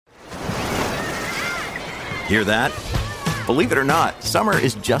Hear that? Believe it or not, summer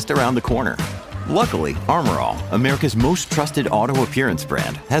is just around the corner. Luckily, Armor All, America's most trusted auto appearance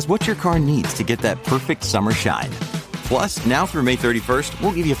brand, has what your car needs to get that perfect summer shine. Plus, now through May 31st,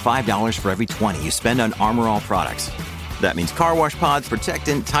 we'll give you $5 for every $20 you spend on Armor All products. That means car wash pods,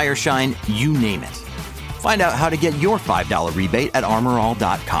 protectant, tire shine, you name it. Find out how to get your $5 rebate at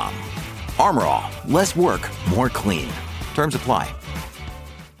armorall.com. Armor All, less work, more clean. Terms apply.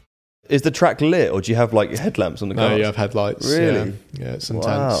 Is the track lit, or do you have like headlamps on the car? No, you have headlights. Really? Yeah, it's intense.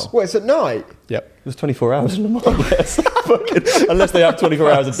 Wow. What, it's at night? Yep. It was 24 hours in the morning. Unless they have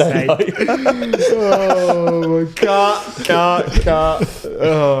 24 hours of daylight. Oh, cut.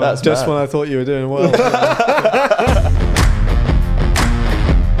 Oh, that's just when I thought you were doing well.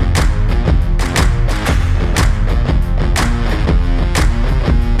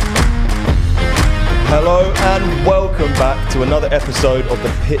 Hello and welcome back to another episode of the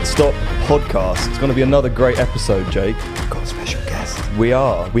Pit Stop Podcast. It's going to be another great episode, Jake. We've got a special guest. We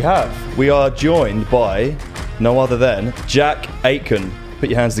are joined by no other than Jack Aitken. Put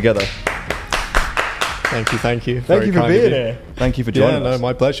your hands together. Thank you. Thank you for being here. Thank you for joining us. Yeah, no,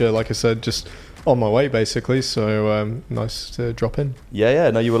 my pleasure. Like I said, just on my way basically, so nice to drop in.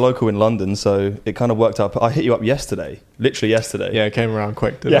 Yeah. No, you were local in London, so it kind of worked out. I hit you up literally yesterday. Yeah, it came around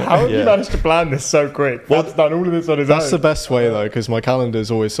quick, didn't it? How have you managed to plan this so quick? Well, Dad's done all of this on his own. That's the best way though, because my calendar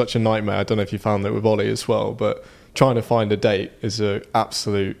is always such a nightmare. I don't know if you found that with Ollie as well, but trying to find a date is an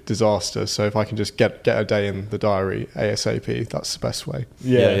absolute disaster. So if I can just get a day in the diary ASAP, that's the best way.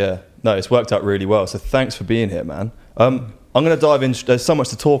 Yeah. No, it's worked out really well. So thanks for being here, man. I'm going to dive in. There's so much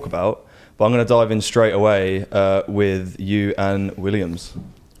to talk about, but I'm going to dive in straight away with you and Williams.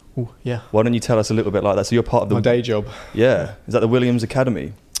 Ooh, yeah. Why don't you tell us a little bit like that? So you're part of my day job. Yeah. Is that the Williams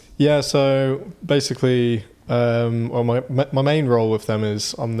Academy? Yeah. So basically, my main role with them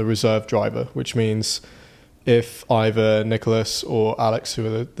is I'm the reserve driver, which means if either Nicholas or Alex, who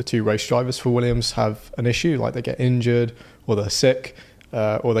are the two race drivers for Williams, have an issue, like they get injured or they're sick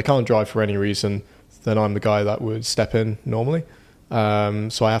or they can't drive for any reason, then I'm the guy that would step in normally.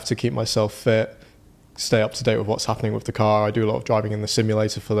 So I have to keep myself fit, stay up to date with what's happening with the car. I do a lot of driving in the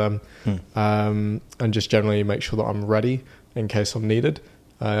simulator for them, and just generally make sure that I'm ready in case I'm needed.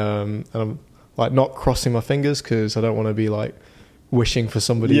 And I'm like not crossing my fingers because I don't want to be like wishing for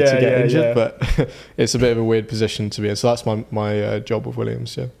somebody to get injured, but it's a bit of a weird position to be in. So that's my job with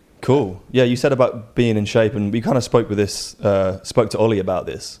Williams. Yeah. Cool. Yeah, you said about being in shape, and we kind of spoke to Ollie about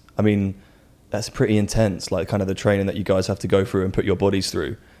this. I mean, that's pretty intense, like kind of the training that you guys have to go through and put your bodies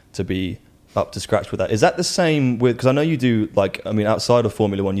through to be up to scratch with that. Is that the same with, because I know you do outside of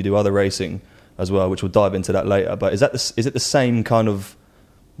Formula One, you do other racing as well, which we'll dive into that later, but is it the same kind of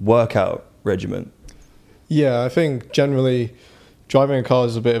workout regimen? Yeah, I think generally driving a car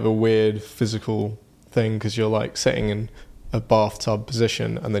is a bit of a weird physical thing because you're like sitting in a bathtub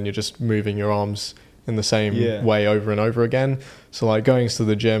position and then you're just moving your arms in the same way over and over again. So like going to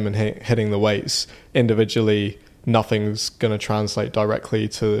the gym and hitting the weights individually, nothing's going to translate directly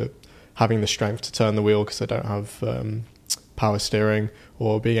to having the strength to turn the wheel because I don't have power steering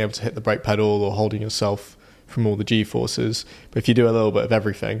or being able to hit the brake pedal or holding yourself from all the G-forces. But if you do a little bit of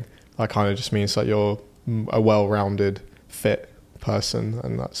everything, that kind of just means that you're a well-rounded, fit person,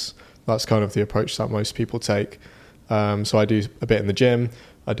 and that's kind of the approach that most people take. So I do a bit in the gym,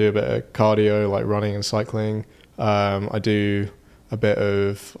 I do a bit of cardio like running and cycling, I do a bit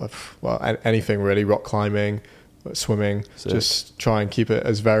of anything really, rock climbing, swimming. Sick. Just try and keep it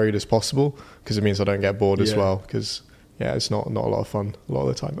as varied as possible because it means I don't get bored as well, because it's not a lot of fun a lot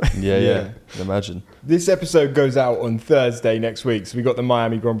of the time. Yeah, imagine. This episode goes out on Thursday next week, so we got the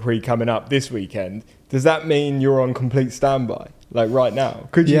Miami Grand Prix coming up this weekend. Does that mean you're on complete standby, like right now?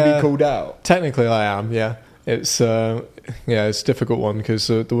 Could you be called out? Technically I am, yeah. It's it's a difficult one because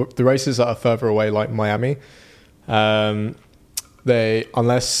the races that are further away, like Miami, they,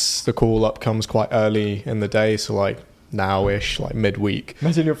 unless the call up comes quite early in the day, so like now-ish, like midweek.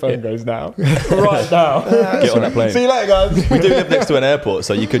 Imagine your phone goes now. Right now. Get on that plane. See you later, guys. We do live next to an airport,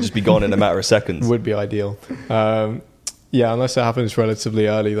 so you could just be gone in a matter of seconds. Would be ideal. Unless it happens relatively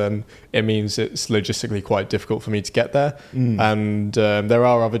early, then it means it's logistically quite difficult for me to get there. And there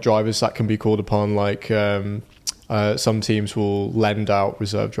are other drivers that can be called upon, like some teams will lend out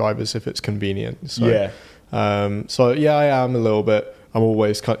reserve drivers if it's convenient. So, I am a little bit. I'm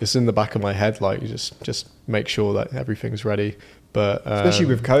always it's in the back of my head, like just make sure that everything's ready. But especially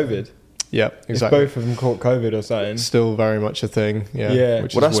with COVID. Yeah, exactly. If both of them caught COVID or something. It's still very much a thing. Yeah.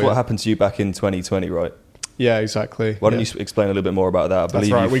 Well, that's what happened to you back in 2020, right? Yeah, exactly. Why don't you explain a little bit more about that? I That's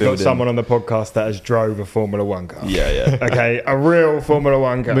believe right. We got in... someone on the podcast that has drove a Formula One car. Yeah. Okay, a real Formula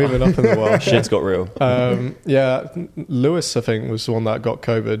One car. Moving up in the world. Shit's got real. Yeah, Lewis, I think, was the one that got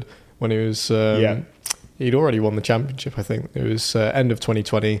COVID when he was... He'd already won the championship, I think. It was end of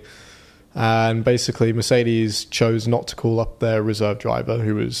 2020. And basically, Mercedes chose not to call up their reserve driver,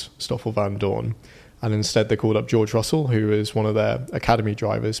 who was Stoffel van Dorn. And instead, they called up George Russell, who is one of their academy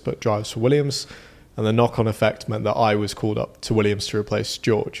drivers, but drives for Williams. And the knock-on effect meant that I was called up to Williams to replace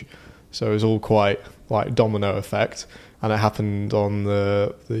George. So it was all quite like domino effect. And it happened on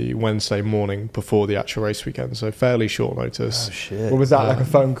the Wednesday morning before the actual race weekend. So fairly short notice. Oh, shit. Well, was that like a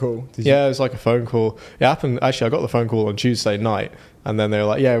phone call? It was like a phone call. It happened, actually, I got the phone call on Tuesday night. And then they were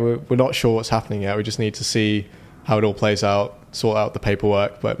like, we're not sure what's happening yet. We just need to see how it all plays out, sort out the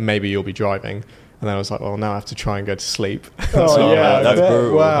paperwork, but maybe you'll be driving. And then I was like, well, now I have to try and go to sleep. Oh, yeah. That's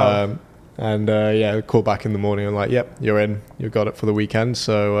brutal. Wow. Called back in the morning and like, yep, you're in. You've got it for the weekend.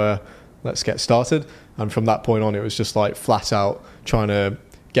 So let's get started. And from that point on, it was just like flat out trying to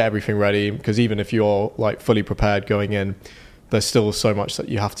get everything ready. Because even if you're like fully prepared going in, there's still so much that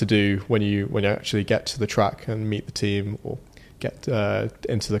you have to do when you actually get to the track and meet the team or get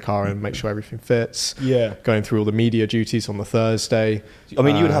into the car and make sure everything fits. Yeah. Going through all the media duties on the Thursday. I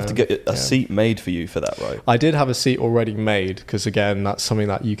mean, you would have to get a seat made for you for that, right? I did have a seat already made because, again, that's something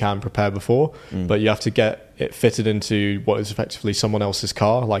that you can prepare before, but you have to get it fitted into what is effectively someone else's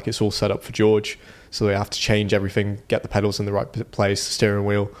car. Like, it's all set up for George, so they have to change everything, get the pedals in the right place, the steering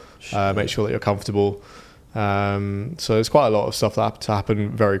wheel, make sure that you're comfortable. So there's quite a lot of stuff that had to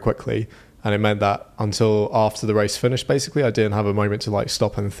happen very quickly. And it meant that until after the race finished, basically, I didn't have a moment to like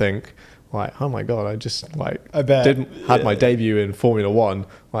stop and think, like, oh my god, I just like had my debut in Formula One.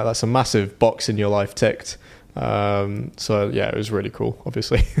 Like, that's a massive box in your life ticked. So yeah, it was really cool.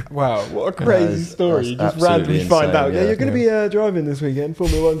 Obviously. Wow, what a crazy story! You just randomly find out. Yeah, you're going to be driving this weekend,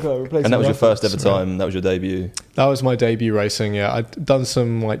 Formula One car, replacing. And that was your first ever time. That was your debut. That was my debut racing. Yeah, I'd done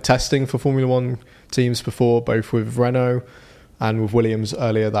some like testing for Formula One teams before, both with Renault and with Williams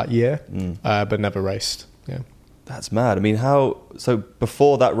earlier that year, but never raced. Yeah, that's mad. I mean, so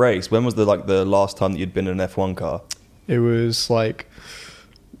before that race, when was the last time that you'd been in an F1 car? It was like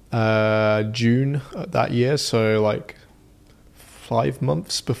June that year, so like 5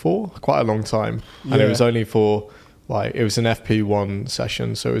 months before, quite a long time. And it was only for it was an FP1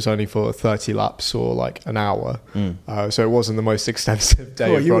 session, so it was only for 30 laps or like an hour. So it wasn't the most extensive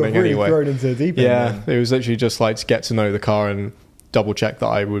day of running anyway. You were really thrown into the deep end. Yeah, it was literally just like to get to know the car and double check that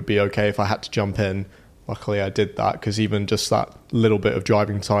I would be okay if I had to jump in. Luckily I did that, because even just that little bit of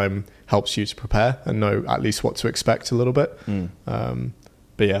driving time helps you to prepare and know at least what to expect a little bit.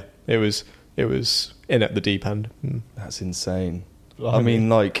 But yeah, it was in at the deep end. That's insane. I mean,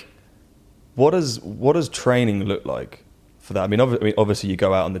 like, what does training look like for that? I mean, obviously you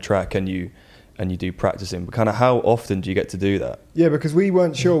go out on the track and you do practicing, but kind of how often do you get to do that? Yeah, because we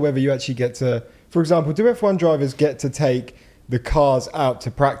weren't sure whether you actually get to, for example, do F1 drivers get to take the cars out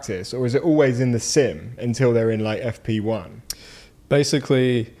to practice, or is it always in the sim until they're in like FP1?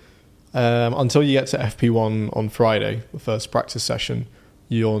 Basically, until you get to FP1 on Friday, the first practice session,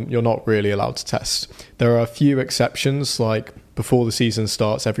 you're not really allowed to test. There are a few exceptions, like before the season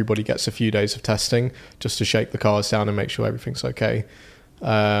starts, everybody gets a few days of testing just to shake the cars down and make sure everything's okay.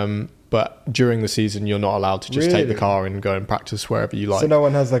 But during the season, you're not allowed to just take the car and go and practice wherever you like. So no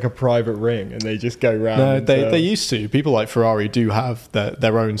one has like a private ring and they just go around? No, they used to. People like Ferrari do have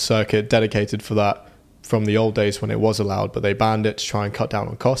their own circuit dedicated for that from the old days when it was allowed, but they banned it to try and cut down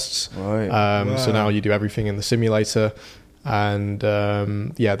on costs. Right. Wow. So now you do everything in the simulator. And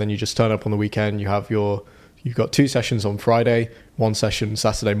then you just turn up on the weekend. You've got 2 sessions on Friday, 1 session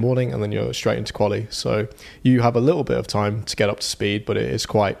Saturday morning, and then you're straight into quali. So you have a little bit of time to get up to speed, but it is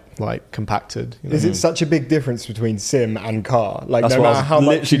quite like compacted. Is it such a big difference between sim and car? Like, that's no matter how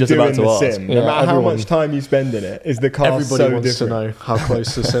much you do in the sim, no matter how much time you spend in it, is the car everybody so wants different? to know how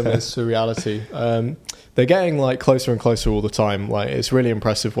close the sim is to reality. They're getting like closer and closer all the time. Like, it's really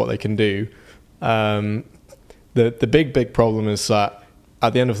impressive what they can do. The big problem is that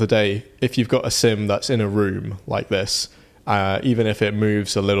at the end of the day, if you've got a sim that's in a room like this, even if it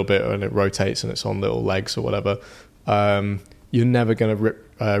moves a little bit and it rotates and it's on little legs or whatever, you're never going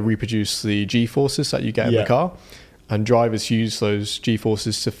to reproduce the G-forces that you get in the car. And drivers use those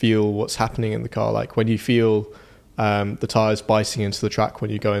G-forces to feel what's happening in the car. Like when you feel the tyres biting into the track when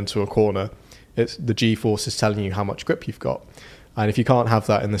you go into a corner, it's the G-force is telling you how much grip you've got. And if you can't have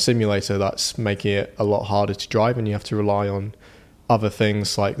that in the simulator, that's making it a lot harder to drive, and you have to rely on other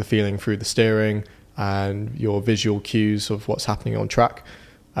things like the feeling through the steering and your visual cues of what's happening on track.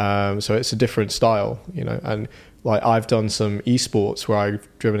 So it's a different style, and like I've done some esports where I've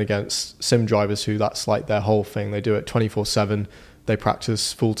driven against sim drivers who that's like their whole thing. They do it 24/7. They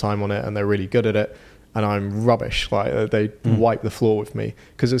practice full time on it and they're really good at it. And I'm rubbish. Like they wipe the floor with me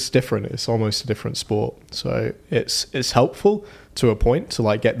because it's different. It's almost a different sport. So it's helpful to a point to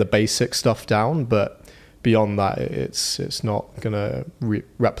like get the basic stuff down, but beyond that, it's not gonna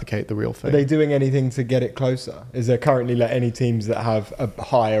replicate the real thing. Are they doing anything to get it closer? Is there currently like any teams that have a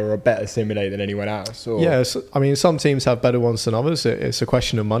higher or a better simulator than anyone else? Or? Yeah, I mean, some teams have better ones than others. It's a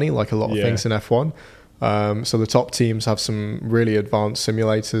question of money, like a lot of things in F1. So the top teams have some really advanced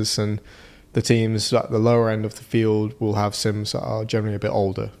simulators, and the teams at the lower end of the field will have sims that are generally a bit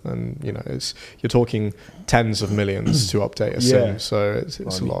older, and you're talking tens of millions to update a sim, so it's a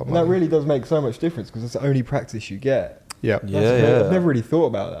lot of money. And that really does make so much difference because it's the only practice you get. I've never really thought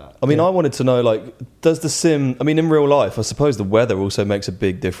about that. I mean, I wanted to know, like, does the sim, I mean, in real life, I suppose the weather also makes a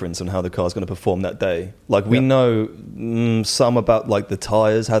big difference on how the car's going to perform that day. Like, we know some about, like, the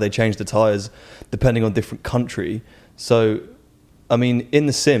tyres, how they change the tyres depending on different country. So, I mean, in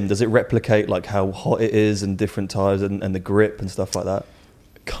the sim, does it replicate, like, how hot it is and different tyres and the grip and stuff like that?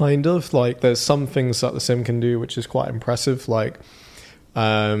 Kind of. Like, there's some things that the sim can do which is quite impressive. Like,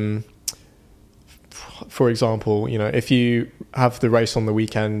 for example, if you have the race on the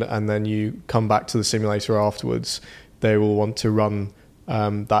weekend and then you come back to the simulator afterwards, they will want to run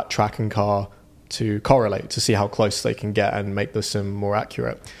that track and car to correlate, to see how close they can get and make the sim more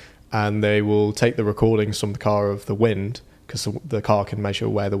accurate. And they will take the recordings from the car of the wind, because the car can measure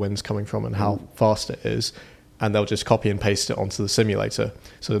where the wind's coming from and how fast it is, and they'll just copy and paste it onto the simulator.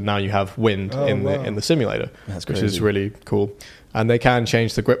 So now you have wind in the simulator, which is really cool. And they can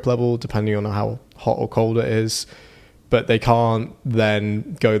change the grip level depending on how hot or cold it is, but they can't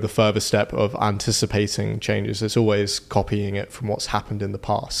then go the further step of anticipating changes. It's always copying it from what's happened in the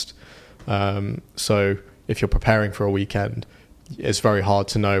past. So if you're preparing for a weekend, it's very hard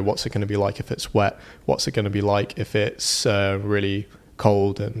to know what's it going to be like if it's wet, what's it going to be like if it's really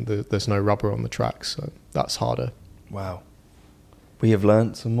cold and there's no rubber on the track. So that's harder. Wow. We have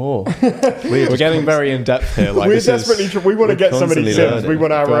learnt some more. We're getting very in depth here. Like, we're desperately we want to get some of these sims. learning. We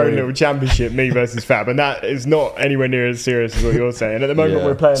want our own little championship, me versus Fab, and that is not anywhere near as serious as what you're saying. At the moment,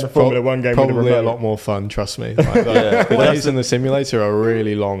 we're playing the Formula 1 game. Probably with the a lot more fun. Trust me. Like, the days in the simulator are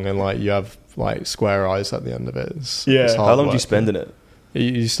really long, and like you have like square eyes at the end of it. It's hard How long work. do you spend in it?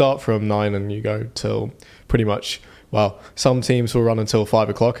 You start from 9 and you go till pretty much. Well, some teams will run until 5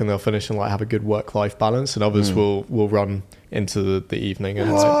 o'clock and they'll finish and like have a good work-life balance, and others will run into the evening.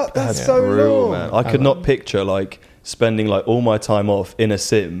 And what? That's so brutal, long, man. I could not picture like spending like all my time off in a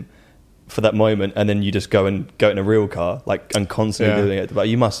sim for that moment, and then you just go in a real car, like, and constantly doing it. But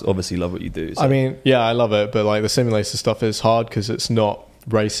you must obviously love what you do. So. I mean, yeah, I love it, but like the simulator stuff is hard because it's not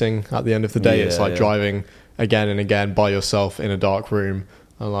racing. At the end of the day, it's like driving again and again by yourself in a dark room,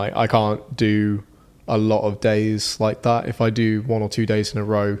 and like I can't do a lot of days like that. If I do 1 or 2 days in a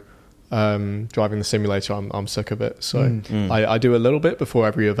row driving the simulator, I'm sick of it. So I do a little bit before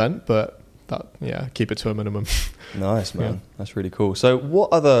every event, but keep it to a minimum. Nice, man. That's really cool. So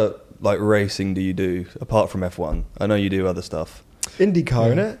what other like racing do you do apart from F1? I know you do other stuff.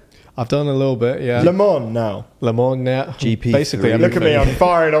 IndyCar, innit? I've done a little bit, Le Mans now. Le Mans, yeah. GP3. Basically, look at me, I'm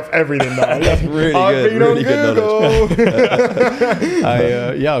firing off everything now. That's really I've good. been Really on good Google.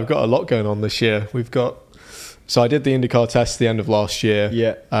 I've got a lot going on this year. So I did the IndyCar test at the end of last year,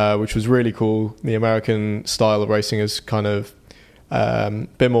 which was really cool. The American style of racing is kind of a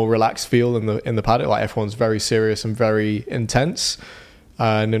bit more relaxed feel in the paddock. Like F1's very serious and very intense,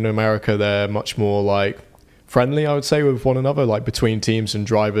 and in America they're much more like friendly, I would say, with one another. Like between teams and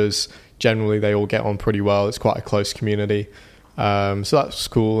drivers, generally they all get on pretty well. It's quite a close community, so that's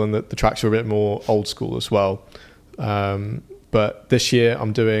cool. And the tracks are a bit more old school as well. But this year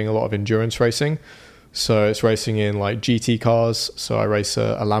I'm doing a lot of endurance racing. So it's racing in like GT cars. So I race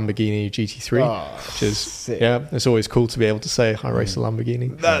a Lamborghini GT3, which is sick. It's always cool to be able to say I race a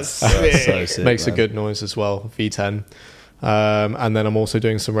Lamborghini. That's sick. So sick, Makes man. a good noise as well, V10. And then I'm also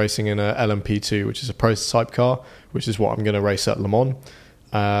doing some racing in a LMP2, which is a prototype car, which is what I'm going to race at Le Mans.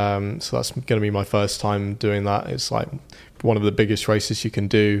 So that's going to be my first time doing that. It's like one of the biggest races you can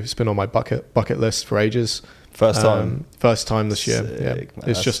do. It's been on my bucket list for ages. First time this year. Sick, Yeah, man. it's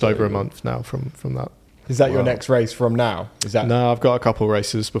That's just so over a good. month now from that. Is that your next race from now? No, I've got a couple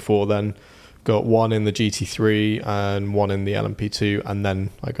races before then. Got one in the GT3 and one in the LMP2, and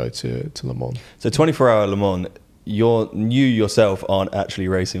then I go to Le Mans. So 24-hour Le Mans, you yourself aren't actually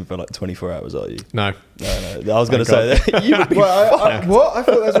racing for like 24 hours, are you? No. I was going to say that you would be what? I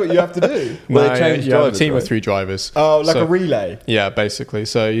thought that's what you have to do. Well, they changed you have a team of 3 drivers. Oh, like a relay. Yeah, basically.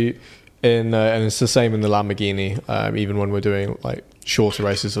 So and it's the same in the Lamborghini. Even when we're doing like shorter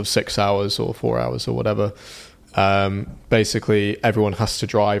races of 6 hours or 4 hours or whatever, basically everyone has to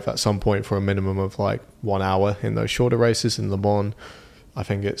drive at some point for a minimum of like 1 hour in those shorter races. In Le Mans, I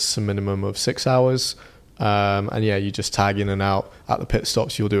think it's a minimum of 6 hours. And yeah, you just tag in and out at the pit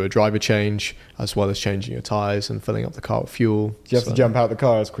stops. You'll do a driver change as well as changing your tyres and filling up the car with fuel. You have to jump out the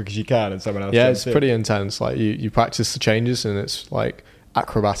car as quick as you can, and someone else. Yeah, it's pretty intense. Like you practice the changes, and it's like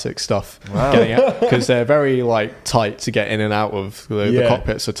acrobatic stuff. Wow. Because they're very like tight to get in and out of. The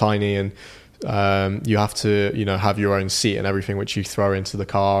cockpits are tiny, and you have to have your own seat and everything, which you throw into the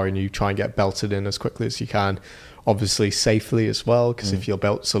car, and you try and get belted in as quickly as you can. Obviously safely as well, because if your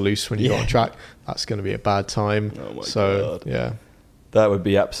belts are loose when you go on track, that's going to be a bad time. Oh my God. Yeah, that would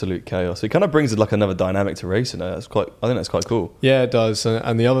be absolute chaos. It kind of brings like another dynamic to racing. I think that's quite cool. Yeah, it does.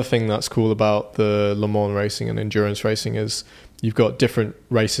 And the other thing that's cool about the Le Mans racing and endurance racing is you've got different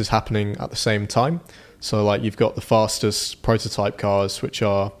races happening at the same time. So like you've got the fastest prototype cars, which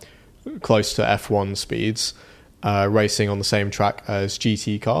are close to F1 speeds, racing on the same track as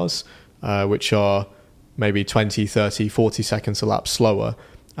GT cars, which are maybe 20, 30, 40 seconds a lap slower,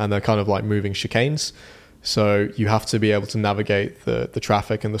 and they're kind of like moving chicanes. So you have to be able to navigate the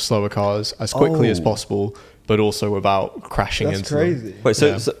traffic and the slower cars as quickly as possible, but also without crashing into crazy. them. Wait,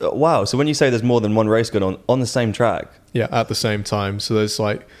 so wow. So when you say there's more than one race going on the same track? Yeah, at the same time. So there's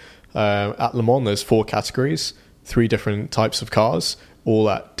like, at Le Mans, there's 4 categories, 3 different types of cars, all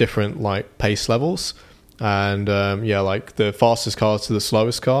at different like pace levels. And like the fastest car to the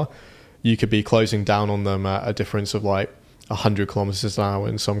slowest car, you could be closing down on them at a difference of like 100 kilometers an hour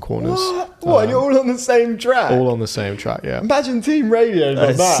in some corners. What? And you're all on the same track? All on the same track, yeah. Imagine team radios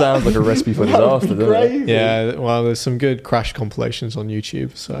on that. Sounds like a recipe for disaster, doesn't it? Yeah, well, there's some good crash compilations on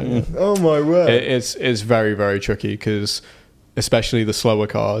YouTube. So oh my word. It's very, very tricky because especially the slower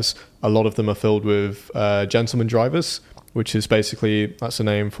cars, a lot of them are filled with gentleman drivers, which is basically, that's a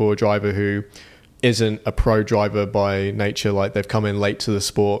name for a driver who isn't a pro driver by nature. Like they've come in late to the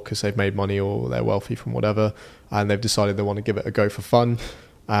sport because they've made money or they're wealthy from whatever, and they've decided they want to give it a go for fun.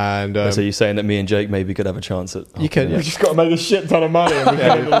 And so you're saying that me and Jake maybe could have a chance at... You can. We've just got to make a shit ton of money. And we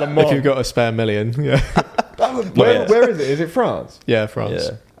can go to Le Mans. If you've got a spare million, yeah. Where is it? Is it France? Yeah, France.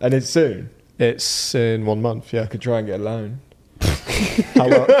 Yeah. And it's soon? It's in 1 month, yeah. I could try and get a loan.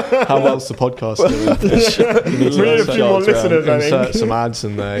 How well's the podcast doing? We need a few more listeners, I think. Insert some ads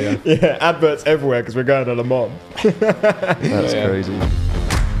in there, yeah. Yeah, adverts everywhere because we're going to Le Mans. That's crazy.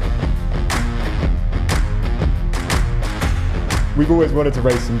 We've always wanted to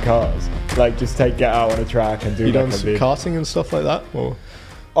race some cars. Like, just get out on a track and do You like done some karting and stuff like that? Or?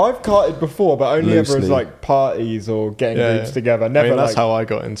 I've karted before, but only Loosely. ever as like parties or getting groups together. Never. That's how I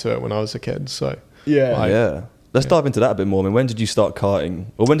got into it when I was a kid. So yeah. Let's dive into that a bit more. I mean, when did you start karting,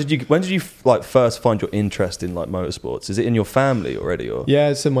 or when did you like first find your interest in like motorsports? Is it in your family already, or? Yeah,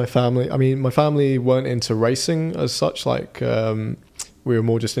 it's in my family. I mean, my family weren't into racing as such. Like, we were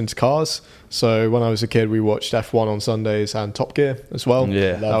more just into cars. So when I was a kid, we watched F1 on Sundays and Top Gear as well.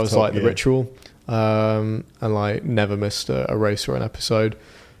 Yeah, that was like the ritual, and like never missed a race or an episode.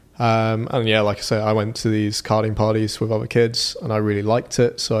 And yeah, like I say, I went to these karting parties with other kids, and I really liked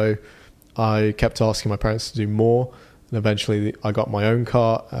it. So I kept asking my parents to do more, and eventually I got my own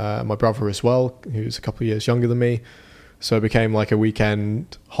car, my brother as well, who's a couple of years younger than me. So it became like a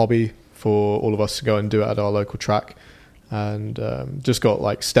weekend hobby for all of us to go and do it at our local track, and just got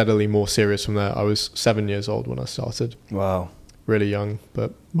like steadily more serious from there. I was 7 years old when I started. Wow. Really young,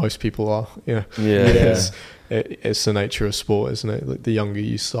 but most people are, Yeah. It's the nature of sport, isn't it? Like the younger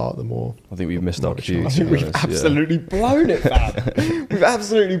you start, the more. I think we've missed our cue. I think we've absolutely blown it, man. We've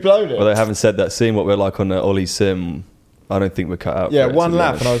absolutely blown it. Well, they haven't said that. Seeing what we're like on Ollie Sim, I don't think we're cut out. Yeah, for it, one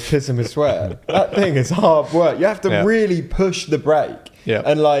lap and I was pissing with sweat. That thing is hard work. You have to really push the brake. Yeah.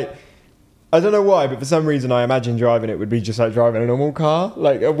 And like, I don't know why, but for some reason I imagine driving it would be just like driving a normal car,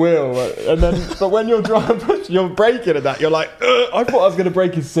 like a wheel. And then, but when you're driving, you're braking at that, you're like, I thought I was going to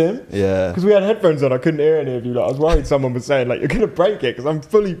brake a sim. Yeah. Because we had headphones on, I couldn't hear any of you. Like, I was worried someone was saying, like, you're going to brake it because I'm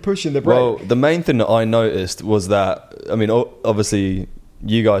fully pushing the brake. Well, the main thing that I noticed was that, I mean, obviously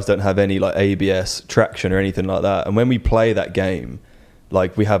you guys don't have any like ABS traction or anything like that. And when we play that game,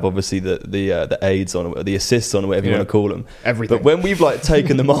 like we have obviously the aids on, or the assists on, or whatever you want to call them. Everything. But when we've like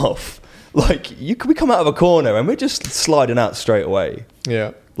taken them off, like we come out of a corner and we're just sliding out straight away.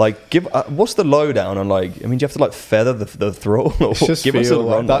 Yeah. Like, what's the lowdown on like? I mean, do you have to like feather the throttle? Or It's just give us a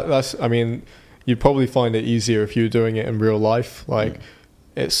run? that's. I mean, you'd probably find it easier if you were doing it in real life. Like,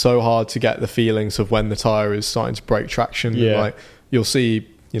 it's so hard to get the feelings of when the tire is starting to break traction. Yeah. Like, you'll see,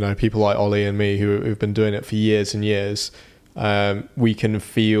 people like Ollie and me who've been doing it for years and years. We can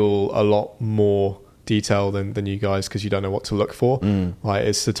feel a lot more detail than you guys, because you don't know what to look for. Like,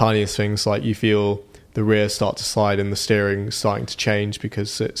 it's the tiniest things, like you feel the rear start to slide and the steering starting to change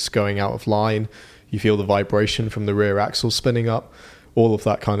because it's going out of line. You feel the vibration from the rear axle spinning up, all of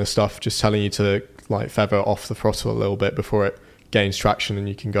that kind of stuff, just telling you to like feather off the throttle a little bit before it gains traction and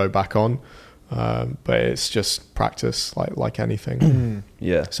you can go back on. But it's just practice, like anything.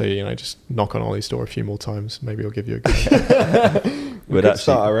 Yeah. So, just knock on Ollie's door a few more times. Maybe he'll give you a good We could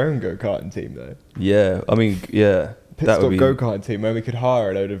start our own go-karting team, though. Yeah. I mean, yeah. Pit stop go-karting team where we could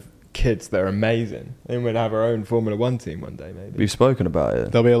hire a load of kids that are amazing. Then we'd have our own Formula 1 team one day, maybe. We've spoken about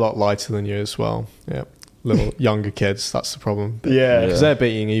it. They'll be a lot lighter than you as well. Yeah. Little younger kids, that's the problem. Yeah. Because they're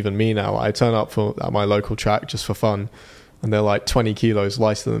beating even me now. I turn up at my local track just for fun, and they're like 20 kilos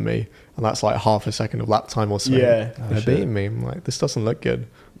lighter than me, and that's like half a second of lap time or something. Yeah. They're beating me. I'm like, this doesn't look good.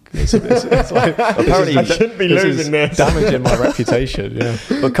 It's like, apparently I shouldn't be losing this. Damaging my reputation. Yeah.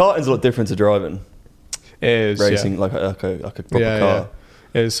 But karting's a lot different to driving. It is. Racing, like a proper car. Yeah.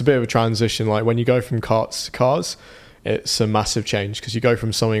 It's a bit of a transition. Like, when you go from karts to cars, it's a massive change, because you go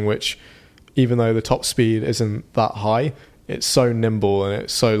from something which, even though the top speed isn't that high, it's so nimble and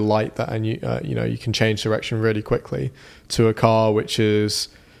it's so light that, and you can change direction really quickly, to a car which is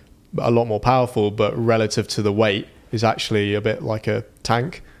a lot more powerful, but relative to the weight is actually a bit like a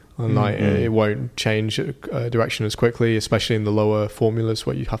tank, and like it won't change direction as quickly, especially in the lower formulas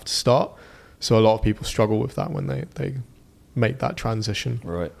where you have to start. So a lot of people struggle with that when they make that transition.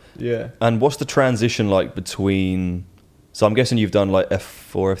 Right. Yeah. And what's the transition like between... So I'm guessing you've done like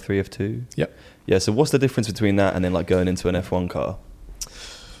F4, F3, F2? Yep. Yeah, so what's the difference between that and then like going into an F1 car?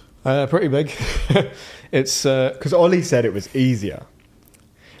 Pretty big. It's... Because Ollie said it was easier.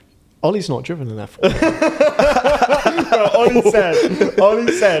 Ollie's not driven an F1.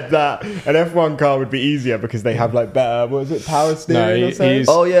 Ollie said that an F1 car would be easier because they have like better, what was it, power steering or something?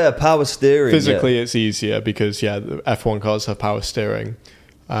 Oh yeah, power steering. Physically, it's easier because the F1 cars have power steering,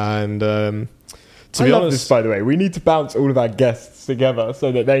 and to be honest, this, by the way, we need to bounce all of our guests together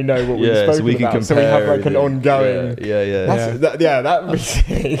so that they know what we've spoken so we can about. Compare, so we have like an ongoing. That would be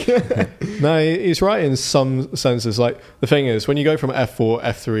sick. No, he's right in some senses. Like, the thing is, when you go from F4,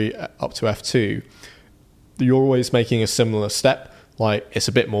 F3 up to F2, you're always making a similar step. Like, it's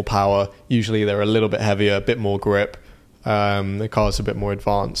a bit more power. Usually they're a little bit heavier, a bit more grip. The car's a bit more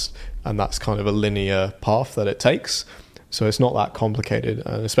advanced, and that's kind of a linear path that it takes. So it's not that complicated,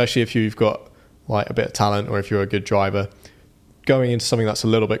 and especially if you've got like a bit of talent, or if you're a good driver, going into something that's a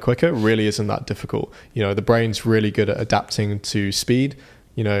little bit quicker really isn't that difficult. The brain's really good at adapting to speed.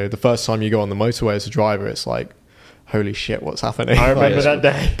 The first time you go on the motorway as a driver, it's like, holy shit, what's happening? I remember that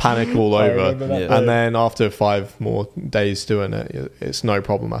day. Panic all over. And then after 5 more days doing it, it's no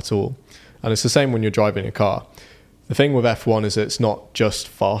problem at all. And it's the same when you're driving a car. The thing with F1 is it's not just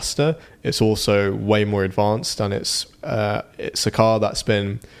faster, it's also way more advanced, and it's a car that's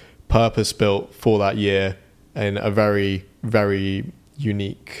been purpose built for that year in a very, very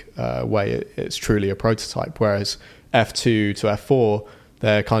unique way. It's truly a prototype, whereas F2 to F4,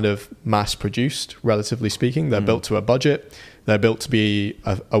 they're kind of mass produced, relatively speaking. They're built to a budget. They're built to be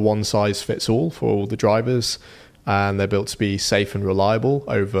a one size fits all for all the drivers, and they're built to be safe and reliable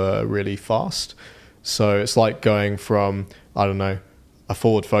over really fast. So it's like going from, I don't know, a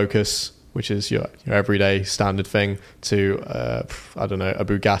Ford Focus, which is your everyday standard thing, to I don't know, a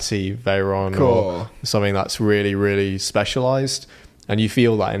Bugatti Veyron or something that's really, really specialized. And you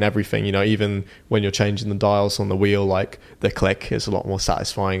feel that in everything, even when you're changing the dials on the wheel, like the click is a lot more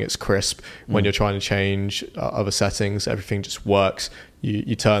satisfying. It's crisp. When you're trying to change other settings, everything just works.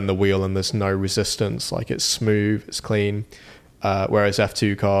 You turn the wheel and there's no resistance. Like, it's smooth, it's clean. Whereas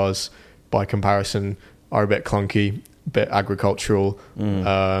F2 cars, by comparison, are a bit clunky, a bit agricultural.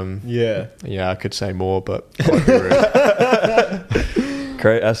 I could say more, but I'd be rude.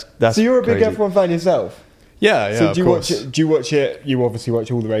 Great. That's so you're a big crazy. F1 fan yourself? Yeah. So do you watch it? You obviously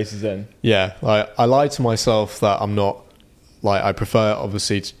watch all the races then? Yeah. I lie to myself that I'm not, like, I prefer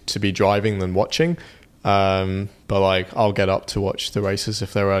obviously to be driving than watching. But like, I'll get up to watch the races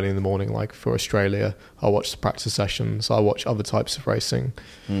if they're early in the morning. Like for Australia, I'll watch the practice sessions. I'll watch other types of racing.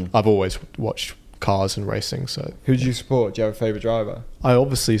 I've always watched cars and racing. So who do you support? Do you have a favourite driver? I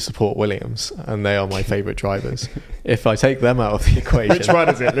obviously support Williams, and they are my favourite drivers. If I take them out of the equation, which one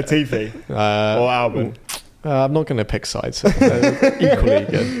is it? Latifi or Albon? I'm not going to pick sides. They're equally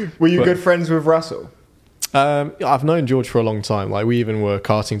good. Were you good friends with Russell? I've known George for a long time. Like, we even were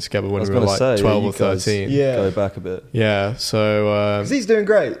karting together when we were like 12 or 13. Yeah, go back a bit. Yeah, so 'cause he's doing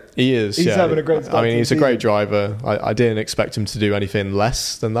great. He is. He's having a great start. I mean, he's a great driver. I didn't expect him to do anything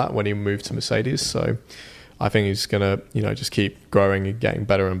less than that when he moved to Mercedes. So I think he's gonna, just keep growing and getting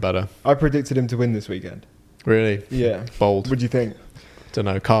better and better. I predicted him to win this weekend. Really? Yeah. Bold. What do you think? Don't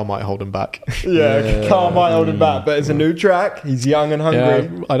know. Car might hold him back. Yeah, car might hold him back, but it's a new track. He's young and hungry.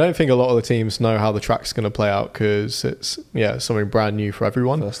 Yeah, I don't think a lot of the teams know how the track's going to play out because it's something brand new for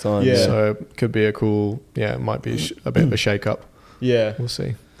everyone. First time. Yeah. So it could be a cool. Yeah, it might be a bit of a shake up. Yeah, we'll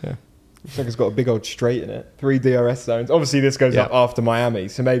see. Yeah. Looks like it's got a big old straight in it. 3 DRS zones. Obviously, this goes up after Miami,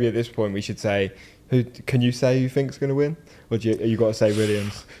 so maybe at this point we should say, who can you say you think's going to win, or you got to say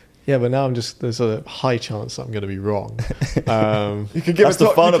Williams? Yeah, but now there's a high chance I'm going to be wrong. You could give that's the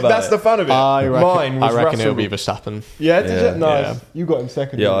fun of it. That's the fun of it. I reckon Russell. it'll be Verstappen. Yeah, did you? Nice. Yeah. You got him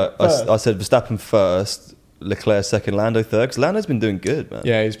second. Yeah, I said Verstappen first, Leclerc second, Lando third, because Lando's been doing good, man.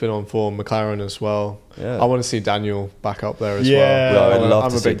 Yeah, he's been on form. McLaren as well. Yeah. I want to see Daniel back up there as Yeah. well. I'd love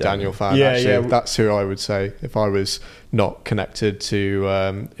I'm to a see big Daniel fan, Yeah, actually. yeah. That's who I would say if I was not connected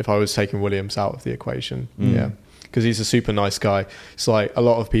to, if I was taking Williams out of the equation. Yeah, because he's a super nice guy. It's like a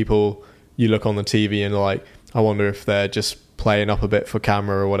lot of people, you look on the TV and like, I wonder if they're just playing up a bit for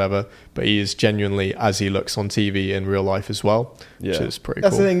camera or whatever, but he is genuinely as he looks on TV in real life as well, which is pretty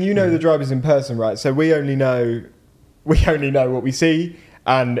That's cool. the thing, the drivers in person, right? So we only know what we see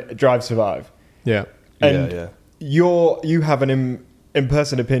and Drive Survive. Yeah. And you have an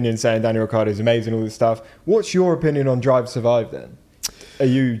in-person opinion saying Daniel Ricciardo is amazing, all this stuff. What's your opinion on Drive Survive then? Do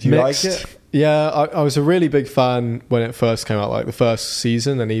you Mixed. like it? Yeah, I was a really big fan when it first came out, like the first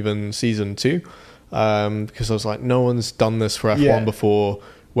season and even season 2, because I was like, no one's done this for F1 before,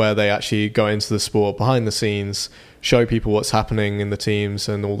 where they actually go into the sport behind the scenes, show people what's happening in the teams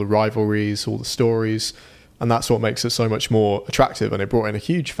and all the rivalries, all the stories, and that's what makes it so much more attractive. And it brought in a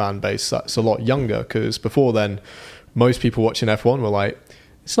huge fan base that's a lot younger, because before then, most people watching F1 were like,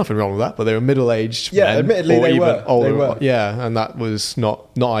 there's nothing wrong with that, but they were middle-aged men, admittedly or they even were. older. They were. Yeah, and that was not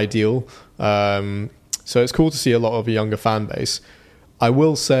ideal. So it's cool to see a lot of a younger fan base. I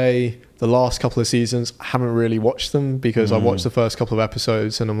will say the last couple of seasons, I haven't really watched them because I watched the first couple of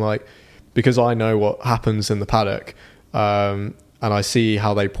episodes and I'm like, because I know what happens in the paddock, and I see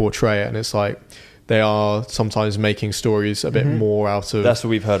how they portray it, and it's like they are sometimes making stories a bit more out of... That's what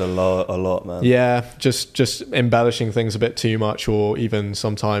we've heard a lot, man. Yeah, just embellishing things a bit too much, or even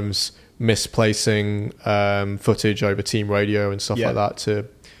sometimes misplacing footage over team radio and stuff like that to,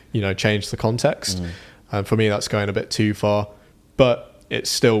 change the context. And for me, that's going a bit too far. But it's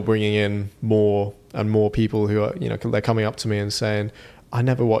still bringing in more and more people who are, they're coming up to me and saying, I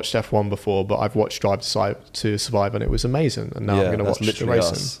never watched F1 before, but I've watched Drive to Survive and it was amazing. And now I'm going to watch the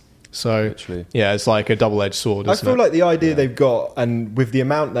racing. So, literally. Yeah, it's like a double-edged sword, I isn't feel it? like the idea they've got, and with the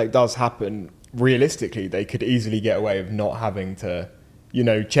amount that does happen, realistically, they could easily get away with not having to,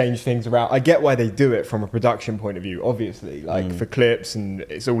 change things around. I get why they do it from a production point of view, obviously, like for clips, and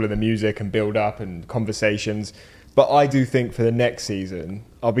it's all of the music and build-up and conversations. But I do think for the next season,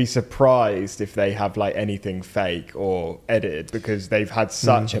 I'll be surprised if they have like anything fake or edited, because they've had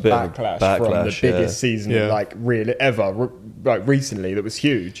such a backlash from the biggest season like really ever, like recently, that was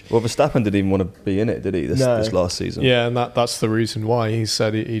huge. Well, Verstappen didn't even want to be in it, did he? This last season. Yeah, and that's the reason why he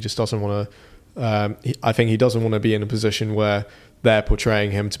said he just doesn't want to. I think he doesn't want to be in a position where they're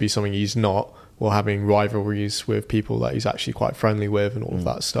portraying him to be something he's not, or having rivalries with people that he's actually quite friendly with and all of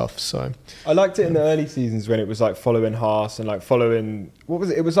that stuff. So I liked it in the early seasons when it was like following Haas and like following, what was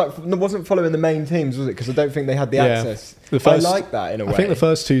it? It was like, it wasn't following the main teams, was it? Because I don't think they had the access. I like that in a way. I think the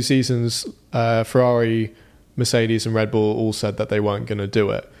first 2 seasons, Ferrari, Mercedes and Red Bull all said that they weren't going to do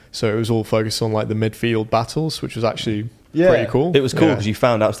it. So it was all focused on like the midfield battles, which was actually pretty cool. It was cool because you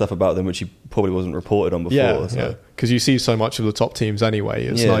found out stuff about them which you probably wasn't reported on before. Yeah, because you see so much of the top teams anyway.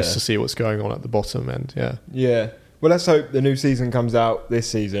 It's nice to see what's going on at the bottom end. Yeah. Well, let's hope the new season comes out this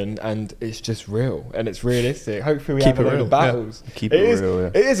season and it's just real and it's realistic. Hopefully we have a lot of battles. Keep it real.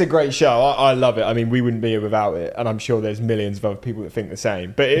 It is a great show. I love it. I mean, we wouldn't be here without it, and I'm sure there's millions of other people that think the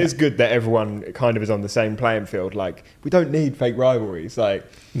same. But it is good that everyone kind of is on the same playing field. Like, we don't need fake rivalries. Like,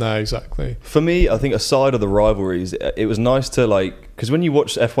 no, exactly. For me, I think aside of the rivalries, it was nice to like, because when you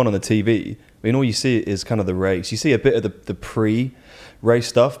watch F1 on the TV, I mean, all you see is kind of the race. You see a bit of the pre-race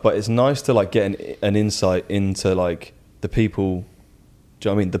stuff, but it's nice to like get an insight into like the people. Do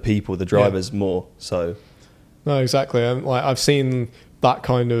you know what I mean? The people, the drivers more. So, no, exactly. And like I've seen that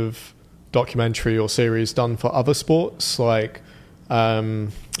kind of documentary or series done for other sports, like I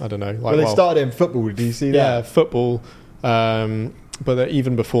don't know. Like, they started in football. Did you see that? Yeah, football. but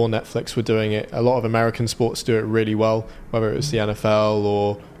even before Netflix were doing it, a lot of American sports do it really well, whether it was the NFL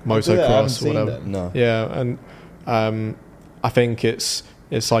or motocross or whatever. No. Yeah, and I think it's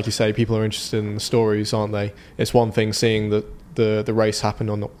like you say, people are interested in the stories, aren't they? It's one thing seeing the race happen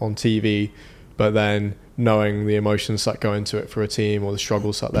on TV, but then knowing the emotions that go into it for a team or the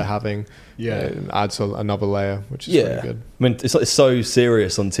struggles that they're having, it adds another layer, which is really good. I mean, it's so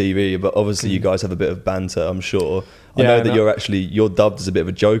serious on TV, but obviously you guys have a bit of banter, I'm sure. I know that you're dubbed as a bit of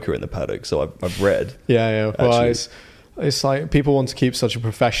a joker in the paddock, so I've read. Yeah. Well, it's like people want to keep such a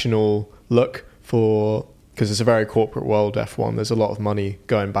professional look because it's a very corporate world, F1. There's a lot of money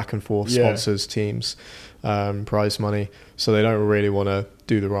going back and forth, sponsors, teams, prize money. So they don't really want to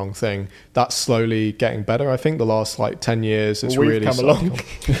do the wrong thing. That's slowly getting better. I think the last 10 years, it's really come along.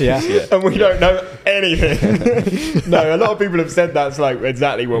 And we don't know anything. No, a lot of people have said that's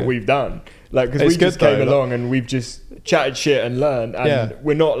exactly what we've done. Because we just came along and we've just chatted shit and learned, and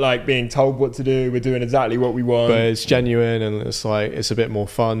we're not being told what to do. We're doing exactly what we want. But it's genuine, and it's a bit more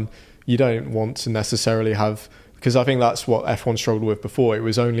fun. You don't want to necessarily have, because I think that's what F1 struggled with before. It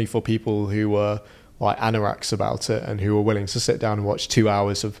was only for people who were anoraks about it and who were willing to sit down and watch 2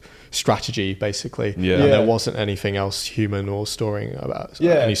 hours of strategy, basically. And there wasn't anything else human or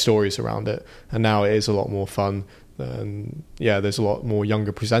any stories around it. And now it is a lot more fun. And there's a lot more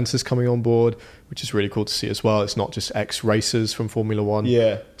younger presenters coming on board, which is really cool to see as well. It's not just ex-racers from Formula One.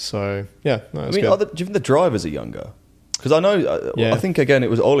 So good. Do you think the drivers are younger? Because I know, I think again, it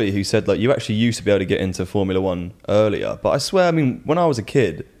was Ollie who said you actually used to be able to get into Formula One earlier. But I swear, I mean, when I was a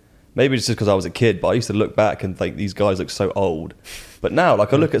kid, maybe it's just because I was a kid, but I used to look back and think these guys look so old. But now,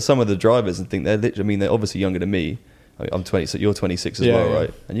 I look at some of the drivers and think they're obviously younger than me. I'm 20, so you're 26 as well,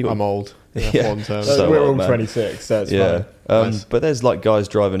 right? And I'm old. So we're all 26, so it's fine. Nice. But there's guys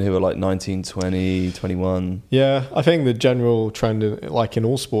driving who are 19, 20, 21. Yeah, I think the general trend, in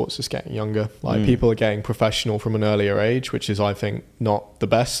all sports, is getting younger. People are getting professional from an earlier age, which is, I think, not the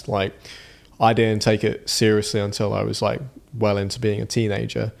best. I didn't take it seriously until I was well into being a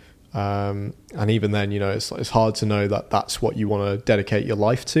teenager. And even then, it's hard to know that that's what you want to dedicate your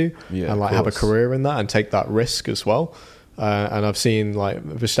life to, and have a career in that and take that risk as well. And I've seen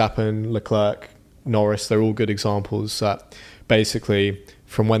Verstappen, Leclerc, Norris, they're all good examples that basically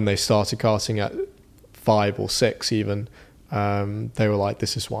from when they started karting at 5 or 6 even, they were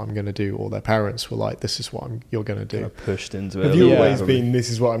this is what I'm going to do, or their parents were this is what you're going to do. Pushed into it. Have you always been, this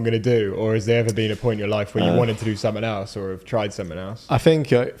is what I'm going to do, or has there ever been a point in your life where you wanted to do something else or have tried something else? I think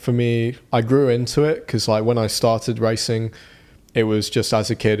for me, I grew into it because when I started racing, it was just as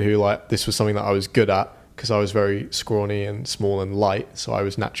a kid who this was something that I was good at because I was very scrawny and small and light, so I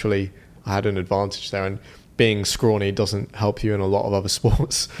had an advantage there, and being scrawny doesn't help you in a lot of other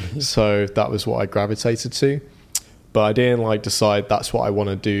sports. So that was what I gravitated to. But I didn't decide that's what I want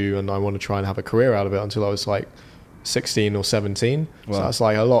to do and I want to try and have a career out of it until I was 16 or 17. Wow. So that's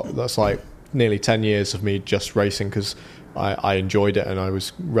a lot. That's nearly 10 years of me just racing because I enjoyed it and I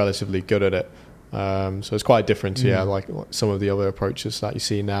was relatively good at it. So it's quite different to some of the other approaches that you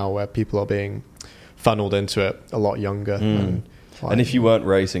see now where people are being funneled into it a lot younger. And if you weren't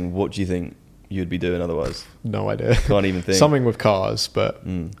racing, what do you think you'd be doing otherwise? No idea. Can't even think. Something with cars, but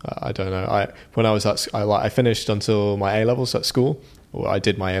I don't know. When I was I finished until my A levels at school, or I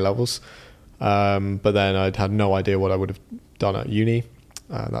did my A levels, but then I'd had no idea what I would have done at uni.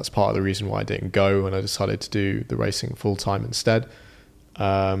 That's part of the reason why I didn't go, and I decided to do the racing full time instead.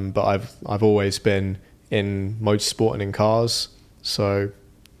 But I've always been in motorsport and in cars, so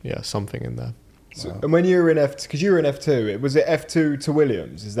something in there. So, and when you were in because you were in F2, was it F2 to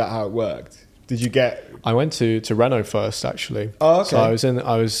Williams? Is that how it worked? Did you get? I went to Renault first, actually. Oh, okay. So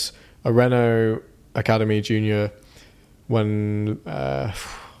I was a Renault Academy junior when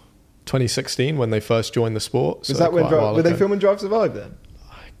 2016 when they first joined the sport. So was that when were they filming Drive Survive then?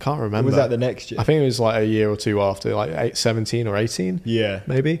 I can't remember. Or was that the next year? I think it was a year or two after, 17 or 18. Yeah,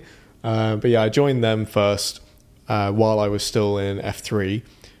 maybe. But I joined them first while I was still in F3.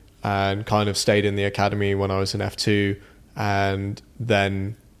 And kind of stayed in the academy when I was in F2 and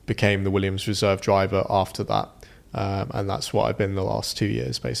then became the Williams reserve driver after that. And that's what I've been the last 2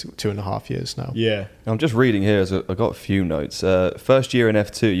 years, basically 2.5 years now. Yeah. I'm just reading here, so I've got a few notes. First year in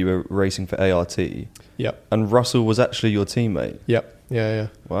F2, you were racing for ART. Yep. And Russell was actually your teammate. Yep. Yeah.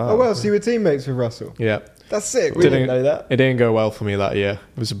 Wow. Oh, well, so you were teammates with Russell? Yeah. That's sick. We didn't know that. It didn't go well for me that year.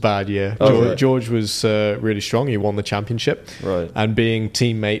 It was a bad year. George was really strong. He won the championship. Right. And being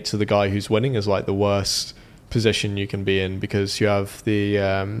teammate to the guy who's winning is the worst position you can be in because you have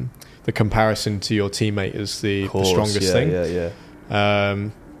the comparison to your teammate is the strongest thing. Yeah.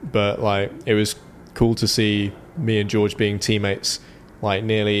 But it was cool to see me and George being teammates like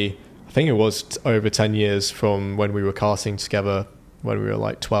nearly, I think it was over 10 years from when we were karting together when we were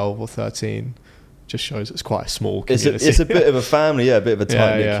like 12 or 13. Just shows it's quite a small community. It's a bit of a family, a bit of a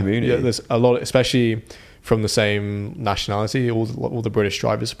tight-knit community. Yeah, there's a lot, especially from the same nationality. All the British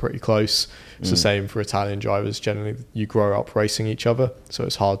drivers are pretty close. It's the same for Italian drivers. Generally, you grow up racing each other, so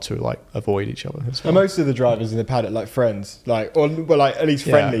it's hard to like avoid each other as well. And most of the drivers in the paddock like friends, like or well, like at least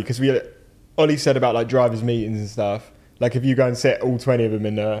friendly, because Ollie said about like drivers meetings and stuff. Like if you go and sit all 20 of them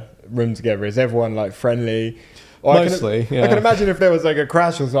in a room together, is everyone like friendly? Or Mostly, I can imagine if there was like a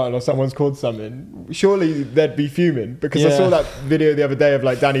crash or something, or someone's called something, surely they'd be fuming. Because I saw that video the other day of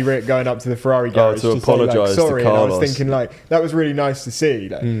like Danny Rick going up to the Ferrari garage to apologise to Carlos. And I was thinking like, that was really nice to see.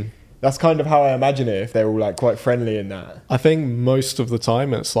 Like, that's kind of how I imagine it, if they're all like quite friendly in that. I think most of the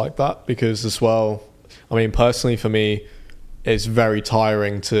time it's like that, because as well, I mean, personally for me, it's very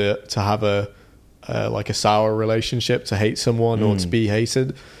tiring to have a sour relationship, to hate someone or to be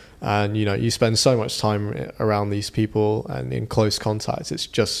hated. And, you know, you spend so much time around these people and in close contact, it's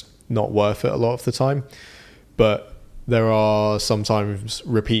just not worth it a lot of the time. But there are sometimes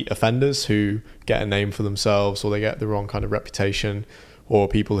repeat offenders who get a name for themselves, or they get the wrong kind of reputation, or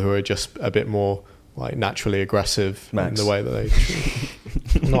people who are just a bit more like naturally aggressive in the way that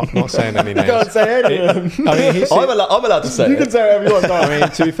they not saying any names. You can't say any of them. I mean, I'm allowed to say you can say whatever you want. I mean,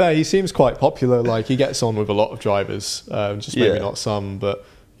 to be fair, he seems quite popular. Like, he gets on with a lot of drivers, just maybe not some, but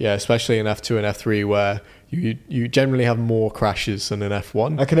yeah, especially in F2 and F3, where you generally have more crashes than in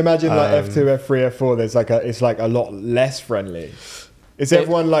F1. I can imagine like F2, F3, F4. There's like it's like a lot less friendly. Is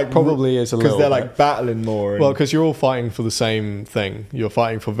everyone like probably is a little, because they're like battling more? Well, because you're all fighting for the same thing. You're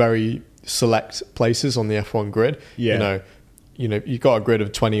fighting for very select places on the F1 grid. Yeah. You know, you've got a grid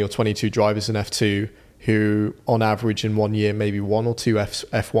of 20 or 22 drivers in F2 who, on average, in 1 year, maybe 1 or 2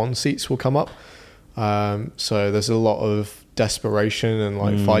 F1 seats will come up. So there's a lot of desperation, and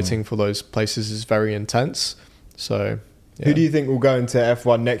like fighting for those places is very intense. So who do you think will go into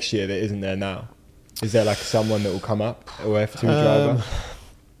F1 next year that isn't there now? Is there like someone that will come up, or F2 driver?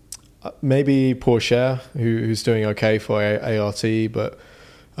 Maybe Porsche, who's doing okay for ART, but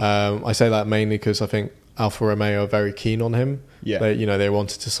I say that mainly because I think Alfa Romeo are very keen on him. Yeah, they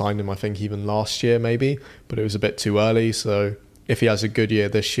wanted to sign him, I think, even last year maybe, but it was a bit too early. So if he has a good year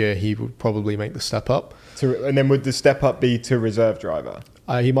this year, he would probably make the step up. And then would the step up be to reserve driver?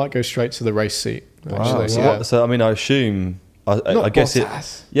 He might go straight to the race seat. Wow. So I mean, I assume. I guess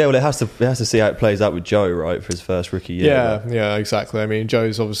Bottas. Well, it has to see how it plays out with Joe, right, for his first rookie year. Yeah, exactly. I mean,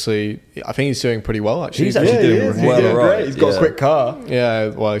 Joe's obviously, I think he's doing pretty well, actually. He's actually doing well, right? Great. He's got a quick car. Yeah,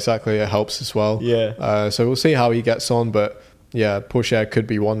 well, exactly. It helps as well. Yeah. So we'll see how he gets on, but yeah, Porsche could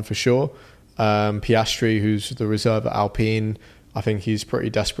be one for sure. Piastri, who's the reserve at Alpine, I think he's pretty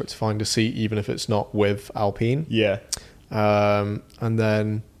desperate to find a seat, even if it's not with Alpine. Yeah. And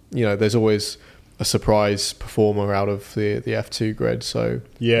then, there's always a surprise performer out of the F2 grid. So,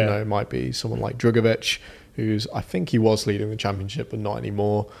 it might be someone like Drugovic, I think he was leading the championship, but not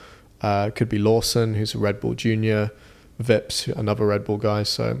anymore. Could be Lawson, who's a Red Bull junior. Vips, another Red Bull guy.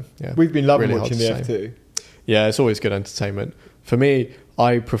 So, yeah. We've been loving watching the F2. Yeah, it's always good entertainment. For me,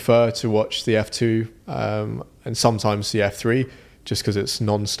 I prefer to watch the F2 and sometimes the F3, just because it's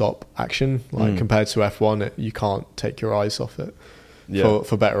non-stop action. Like compared to F1, you can't take your eyes off it.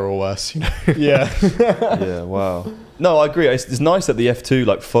 For better or worse, Yeah. Yeah. Wow. No, I agree. It's nice that the F2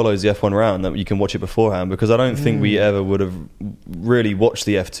 like follows the F1 round, that you can watch it beforehand, because I don't think we ever would have really watched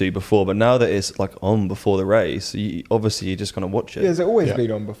the F2 before. But now that it's like on before the race, obviously you're just going to watch it. Yeah, has it always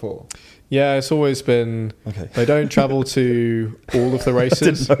been on before? Yeah, it's always been. Okay. They don't travel to all of the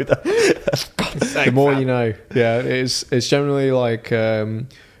races. I didn't know that. The more you know. Yeah, it's generally like a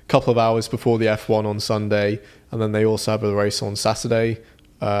couple of hours before the F1 on Sunday, and then they also have a race on Saturday,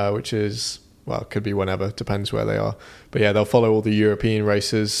 which is, well, it could be whenever, depends where they are. But yeah, they'll follow all the European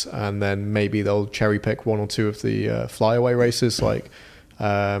races, and then maybe they'll cherry pick 1 or 2 of the flyaway races. Like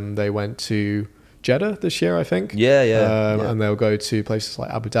they went to Jeddah this year, I think. Yeah. And they'll go to places like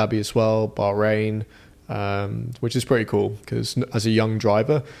Abu Dhabi as well, Bahrain, which is pretty cool, because as a young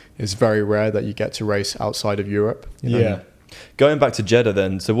driver, it's very rare that you get to race outside of Europe. Yeah. Going back to Jeddah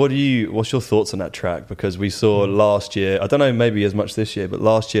then, so what's your thoughts on that track? Because we saw last year, I don't know maybe as much this year, but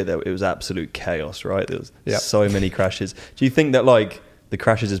last year it was absolute chaos, right? There was so many crashes. Do you think that like the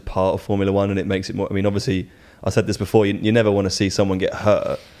crashes is part of Formula One and it makes it more, I mean, obviously I said this before, you never want to see someone get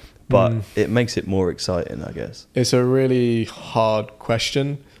hurt, but it makes it more exciting, I guess. It's a really hard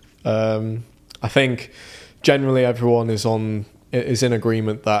question. I think generally everyone is in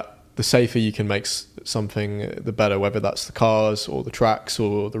agreement that the safer you can make something, the better, whether that's the cars or the tracks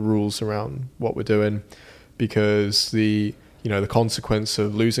or the rules around what we're doing, because the the consequence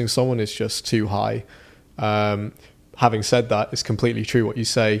of losing someone is just too high. Having said that, it's completely true what you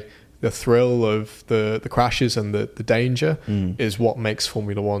say. The thrill of the crashes and the danger is what makes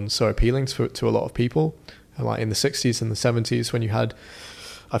Formula One so appealing to a lot of people. And like in the 60s and the 70s, when you had,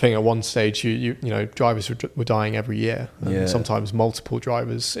 I think at one stage, you know, drivers were dying every year, and sometimes multiple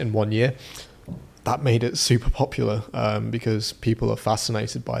drivers in 1 year. That made it super popular because people are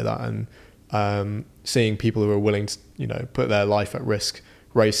fascinated by that, and seeing people who are willing to, you know, put their life at risk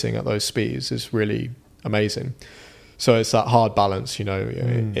racing at those speeds is really amazing. So it's that hard balance, you know.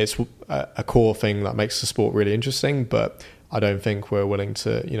 It's a core thing that makes the sport really interesting, but I don't think we're willing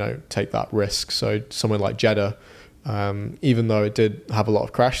to, you know, take that risk. So somewhere like Jeddah, even though it did have a lot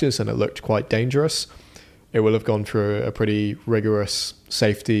of crashes and it looked quite dangerous, it will have gone through a pretty rigorous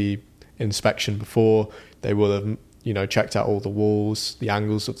safety inspection before. They will have, you know, checked out all the walls, the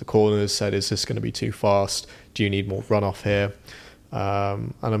angles of the corners, said, is this going to be too fast? Do you need more runoff here?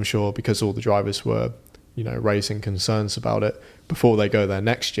 And I'm sure because all the drivers were, you know, raising concerns about it, before they go there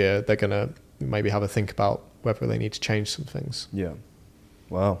next year, they're going to maybe have a think about whether they need to change some things. Yeah.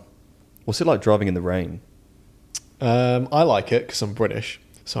 Wow. What's it like driving in the rain? I like it because I'm British,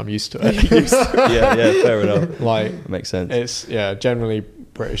 so I'm used to it. Yeah, fair enough. Like, that makes sense. It's generally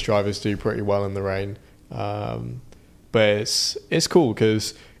British drivers do pretty well in the rain, but it's cool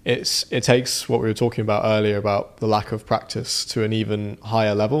because it takes what we were talking about earlier about the lack of practice to an even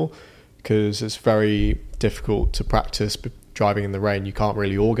higher level, because it's very difficult to practice driving in the rain. You can't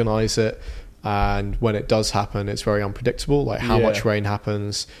really organise it, and when it does happen, it's very unpredictable. Like how much rain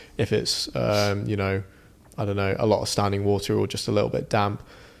happens, if it's you know, I don't know, a lot of standing water or just a little bit damp.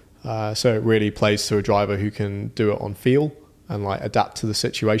 So it really plays to a driver who can do it on feel and like adapt to the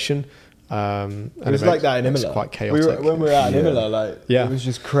situation. And it was like that in Imola. Quite chaotic. When we were out in Imola, like it was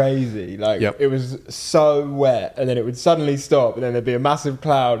just crazy. Like it was so wet, and then it would suddenly stop, and then there'd be a massive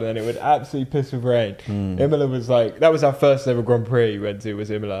cloud, and then it would absolutely piss with rain. Imola was like, that was our first ever Grand Prix we went to,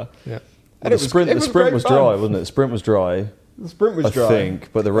 was Imola. Yeah, and the sprint was dry, wasn't it? The sprint was dry. The sprint was dry, I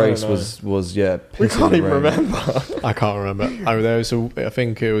think, but the race was we can't even remember. I can't remember. I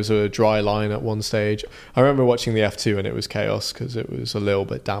think it was a dry line at one stage. I remember watching the F2 and it was chaos because it was a little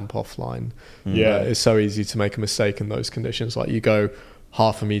bit damp offline. Yeah, it's so easy to make a mistake in those conditions. Like you go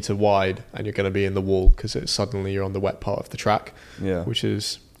half a meter wide and you're going to be in the wall because suddenly you're on the wet part of the track. Yeah, which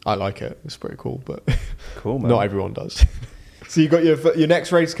is, I like it. It's pretty cool, but cool, man. Not everyone does. So you got your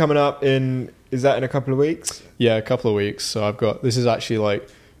next race coming up is that in a couple of weeks? Yeah, a couple of weeks. So this is actually like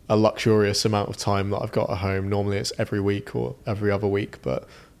a luxurious amount of time that I've got at home. Normally it's every week or every other week, but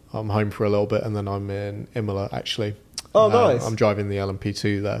I'm home for a little bit and then I'm in Imola actually. Oh, nice. I'm driving the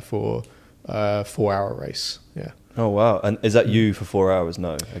LMP2 there for a 4-hour race. Yeah. Oh wow! And is that you for 4 hours?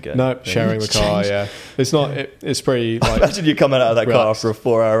 No, again. No, sharing the car. Yeah, it's not. It's pretty. Like, imagine you coming out of that car after a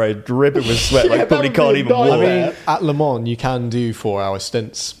 4-hour race, dripping with sweat, like probably can't even walk. I mean, at Le Mans you can do 4-hour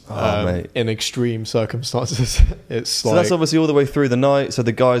stints in extreme circumstances. So that's obviously all the way through the night. So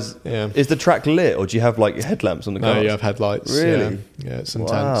the guys, is the track lit, or do you have like headlamps on the car? No, you have headlights. Really? Yeah, it's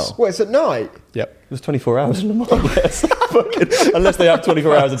intense. Well, it's at night. Yep. It was 24 hours in Le Mans. Unless they have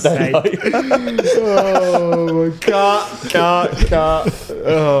 24 hours a day. Oh, cut.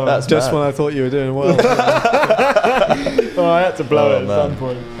 Oh, that's just mad. When I thought you were doing well. I had to blow it at some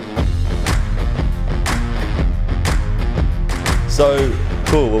point. So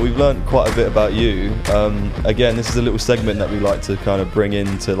cool. Well, we've learned quite a bit about you. Again, this is a little segment that we like to kind of bring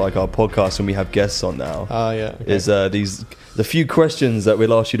into like our podcast when we have guests on now. Yeah. Okay. Is the few questions that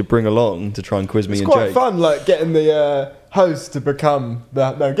we'll ask you to bring along to try and quiz me and Jake. It's quite fun, like getting the host to become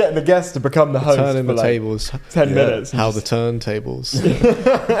getting the guest to become the host. Turning the tables. 10 minutes. How the turntables.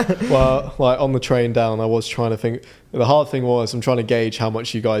 Well, like on the train down, I was trying to think. The hard thing was I'm trying to gauge how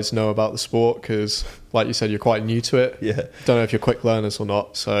much you guys know about the sport because, like you said, you're quite new to it. Yeah. Don't know if you're quick learners or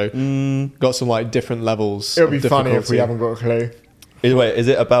not. So got some like different levels. It'll be funny if we haven't got a clue. Wait, is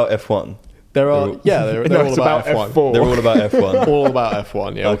it about F1? They're all about F1. F4. They're all about F1. All about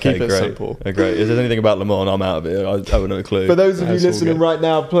F1, yeah. Okay, keep it simple. Great. If there's anything about Le Mans, I'm out of it. I haven't no clue. For those of you listening right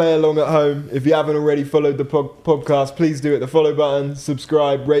now, play along at home. If you haven't already followed the podcast, please do hit the follow button,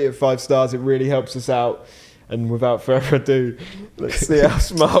 subscribe, rate it 5 stars. It really helps us out. And without further ado, let's see how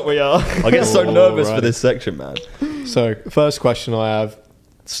smart we are. I get so nervous for this section, man. So, first question I have,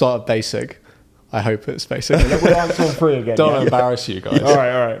 start basic. I hope it's basic. We'll answer on 3 again. Don't embarrass you guys. All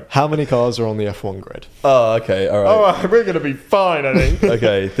right. How many cars are on the F1 grid? Oh, okay, all right. Oh, we're going to be fine, I think.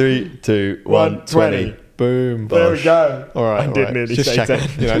 Okay, 3, 2, 1, 20. Boom. There we go. All right. I did nearly Just say checking.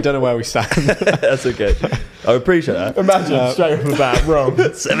 10. I don't know where we stand. That's okay. I appreciate that. Imagine straight off the bat, wrong.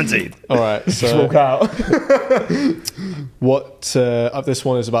 17th. All right. Just So walk out. what this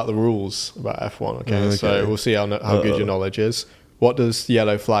one is about the rules about F1. Okay. So we'll see how good your knowledge is. What does the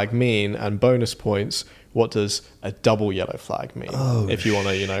yellow flag mean? And bonus points. What does a double yellow flag mean? If you want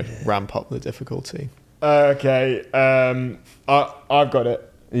to, ramp up the difficulty. Okay. I've got it.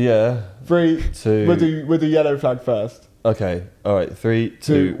 Yeah. 3, 2. We'll do yellow flag first. Okay. All right. 3,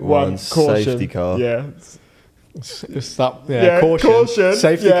 2, 1. Caution. Safety car. Yeah. It's that, caution.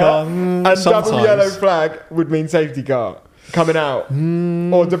 Safety car. And double yellow flag would mean safety car coming out.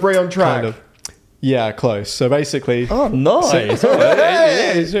 Or debris on track. Kind of. Yeah, close. So basically... Oh, nice.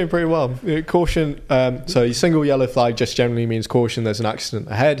 Yeah, he's doing pretty well. Caution. So your single yellow flag just generally means caution. There's an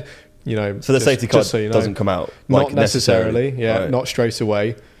accident ahead. So the safety car doesn't come out? Not necessarily. Yeah, right. Not straight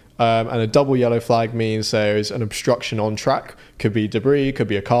away. And a double yellow flag means there is an obstruction on track. Could be debris, could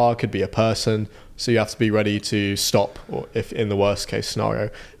be a car, could be a person. So you have to be ready to stop, or if in the worst case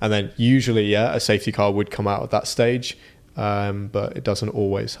scenario. And then usually, a safety car would come out at that stage. But it doesn't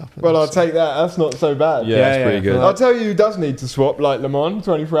always happen. Well, I'll take that. That's not so bad. Yeah, that's pretty good. I'll tell you who does need to swap, like Le Mans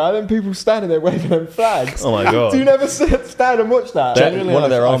 24 hours, and people standing there waving them flags. Oh my God. Do you never stand and watch that? Generally, one of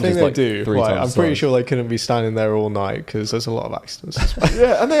their arms I think is they like do. 3 times I'm pretty size. sure they couldn't be standing there all night because there's a lot of accidents.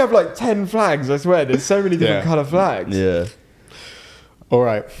 Yeah, and they have like 10 flags, I swear. There's so many different colour flags. Yeah. All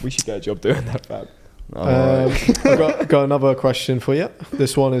right. We should get a job doing that, Fab. I've got another question for you.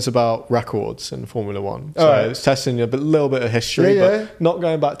 This one is about records in Formula One. So it's testing a little bit of history, but not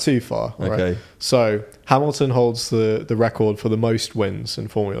going back too far. Okay. Right? So Hamilton holds the record for the most wins in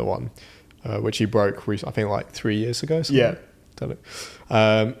Formula One, which he broke, I think, like 3 years ago. Yeah. Don't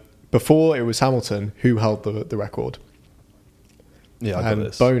know. Before it was Hamilton who held the record. Yeah, I got And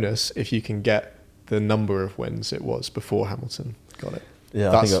this. bonus, if you can get the number of wins it was before Hamilton got it.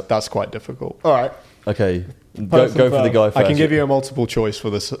 Yeah, That's quite difficult. All right. Okay. Go for the guy first. I can give you a multiple choice for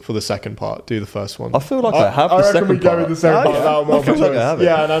the second part. Do the first one. I feel like I have the reckon second we go part. with the second part. Without I multiple feel like I choice. have it.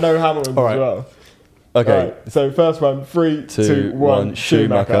 Yeah, and I know Hamilton All right. as well. Okay. All right, so first one, 3, 2, 1,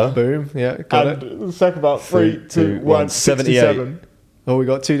 Schumacher. Boom. Yeah, got it. And the second part, 3, 2, 1, 67. Oh, we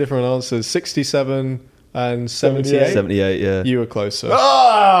got two different answers. 67 and 78. 78, yeah. You were closer.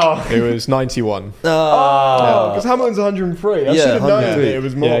 Oh! It was 91. Because Hamilton's 103. I should have known 103. that it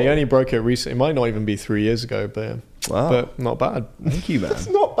was more. Yeah, he only broke it recently. It might not even be 3 years ago, but Wow. but not bad. Thank you, man. It's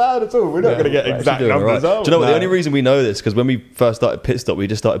not bad at all. We're not going to get We're exact actually doing numbers. all right. Are Do you know what? The No. only reason we know this because when we first started Pit Stop, we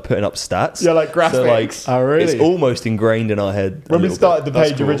just started putting up stats. Yeah, like graphics. So like, Oh, really? it's almost ingrained in our head. When we started the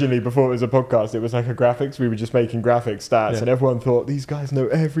That's page cool. originally, before it was a podcast, it was like a graphics. We were just making graphic stats, and everyone thought these guys know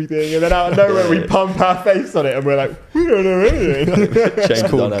everything. And then out of nowhere, we pump our face on it, and we're like, we don't know anything. It's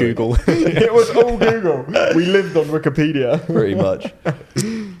called Google. It was all Google. We lived on Wikipedia. Pretty much.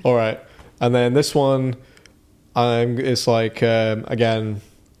 All right, and then this one, it's like again,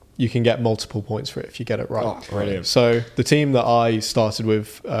 you can get multiple points for it if you get it right. Oh, brilliant. So the team that I started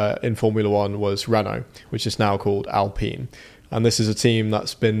with in Formula One was Renault, which is now called Alpine. And this is a team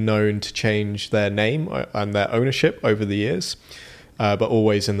that's been known to change their name and their ownership over the years, but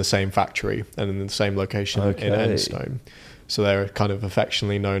always in the same factory and in the same location in Enstone. So they're kind of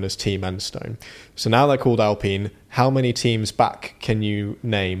affectionately known as Team Enstone. So now they're called Alpine. How many teams back can you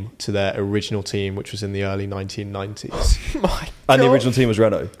name to their original team, which was in the early 1990s? And the original team was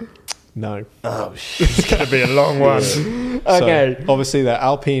Renault. No. Oh, shit. It's going to be a long one. Okay. So, obviously, they're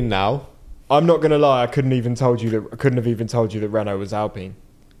Alpine now. I'm not going to lie. I couldn't have even told you that Renault was Alpine.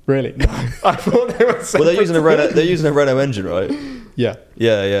 Really? I thought they were. Well, they're using a Renault engine, right? Yeah.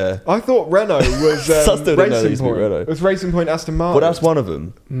 Yeah, yeah. I thought Renault was I still didn't know they Racing used to be Point. Renault. It was Racing Point Aston Martin. Well, that's one of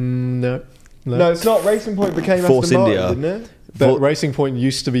them. No. No, it's not. Racing Point became Force Aston India. Martin, didn't it? The Racing Point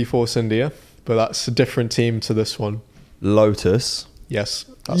used to be Force India, but that's a different team to this one. Lotus. Yes.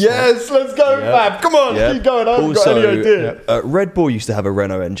 That's Yes, let's go, Fab. Come on, Yeah. keep going. I haven't got any idea. Red Bull used to have a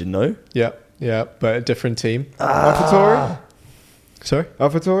Renault engine, no? Yeah. Yeah, but a different team. AlphaTauri? Sorry?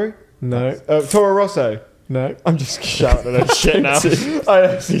 AlphaTauri? No. Toro Rosso? No. I'm just shouting at that shit now. I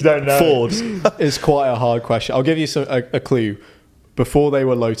actually don't know. Ford. It's quite a hard question. I'll give you a clue. Before they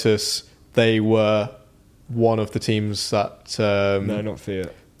were Lotus, they were one of the teams that No, not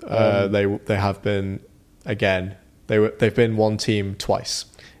Fiat. they have been again. They've been one team twice.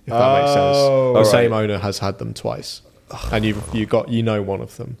 If that makes sense. The Alright. same owner has had them twice, and you know one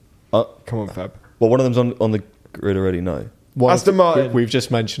of them. Come on, Fab. Well, one of them's on the grid already, no. Aston Martin. We've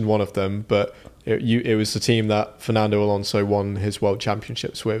just mentioned one of them, but it was the team that Fernando Alonso won his world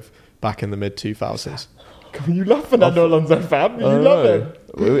championships with back in the mid 2000s. You love Fernando Alonso, Fab. You love him.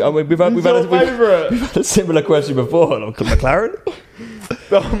 We've had a similar question before. McLaren?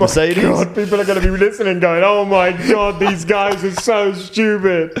 Oh my Mercedes? God, people are going to be listening going, oh my God, these guys are so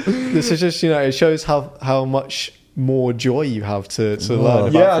stupid. This is just, it shows how much more joy you have to learn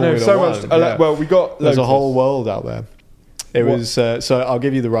about Yeah, I know, Formula so One. much. Well, we got There's a Lotus. whole world out there. It was so I'll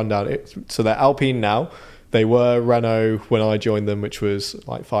give you the rundown. So they're Alpine now. They were Renault when I joined them, which was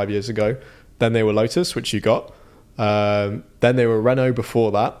like 5 years ago. Then they were Lotus, which you got. Then they were Renault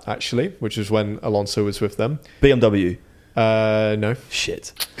before that, actually, which was when Alonso was with them. BMW. No.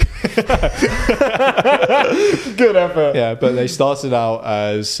 Shit. Good effort. Yeah, but they started out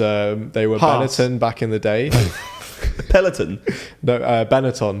as they were Haas. Benetton back in the day. Peloton. No,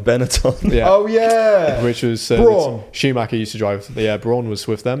 Benetton. Benetton. Yeah. Oh, yeah. Which was Brawn. Schumacher used to drive. Yeah, Braun was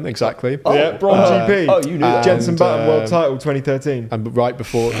with them, exactly. Yeah, Braun GP. Oh, you knew that. Jenson Button world um, title 2013. And right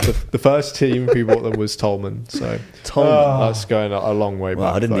before the first team who bought them was Tolman. So Tolman. that's going a long way back.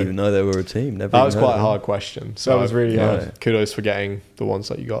 Wow, I didn't though. even know they were a team. Never That even was heard quite of a them. hard question. So That was really hard. Yeah. Kudos for getting the ones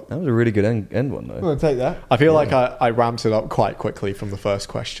that you got. That was a really good end one, though. I'll take that. I feel like I ramped it up quite quickly from the first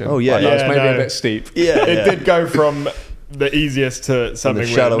question. Oh, yeah. Like, that was Yeah, maybe no. a bit steep. Yeah, It did go from the easiest to something we're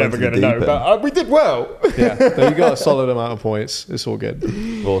shallow never into the going to know. deep But we did well. Yeah, but you got a solid amount of points. It's all good.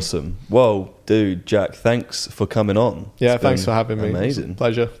 Awesome. Whoa, dude, Jack, thanks for coming on. Yeah, It's thanks been for having me. Amazing. It's a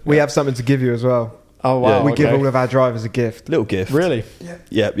pleasure. We have something to give you as well. Oh wow, Yeah. We give okay. all of our drivers a gift. Little gift. Really?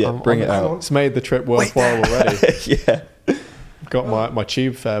 Yeah, bring it out. It's made the trip worthwhile already. Yeah. Got my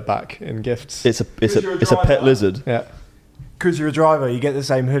tube fare back in gifts. It's a you're a pet driver. lizard. Yeah, Because you're a driver, you get the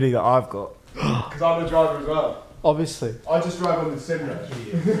same hoodie that I've got. Because I'm a driver as well. obviously. I just drive on the sim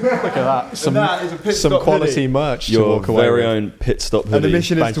actually. Look at that. Some that is a pit some stop quality hoodie. merch to Your walk away very with. own pit stop hoodie. And the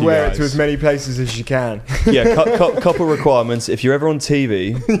mission is Thank to you, wear it guys. to as many places as you can. Yeah, couple requirements. If you're ever on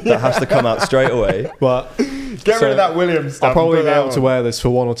TV, that has to come out straight away. But Get So, rid of that Williams stuff. I'll probably and be put that able to on. wear this for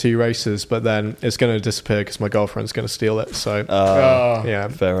 1 or 2 races, but then it's going to disappear because my girlfriend's going to steal it. So Oh. yeah,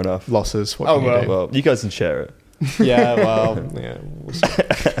 Fair enough. losses. What Oh, can you well. do? Well, you guys can share it. Yeah, well, yeah. We'll see.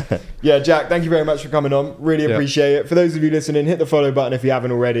 Yeah, Jack, thank you very much for coming on. Really Yeah. appreciate it. For those of you listening, hit the follow button if you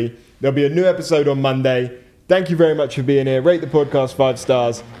haven't already. There'll be a new episode on Monday. Thank you very much for being here. Rate the podcast 5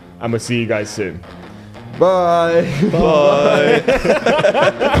 stars, and we'll see you guys soon. Bye. Bye.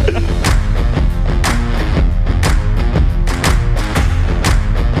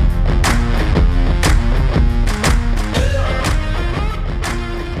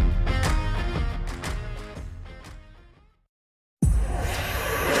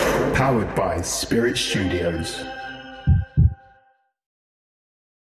 Powered by Spirit Studios.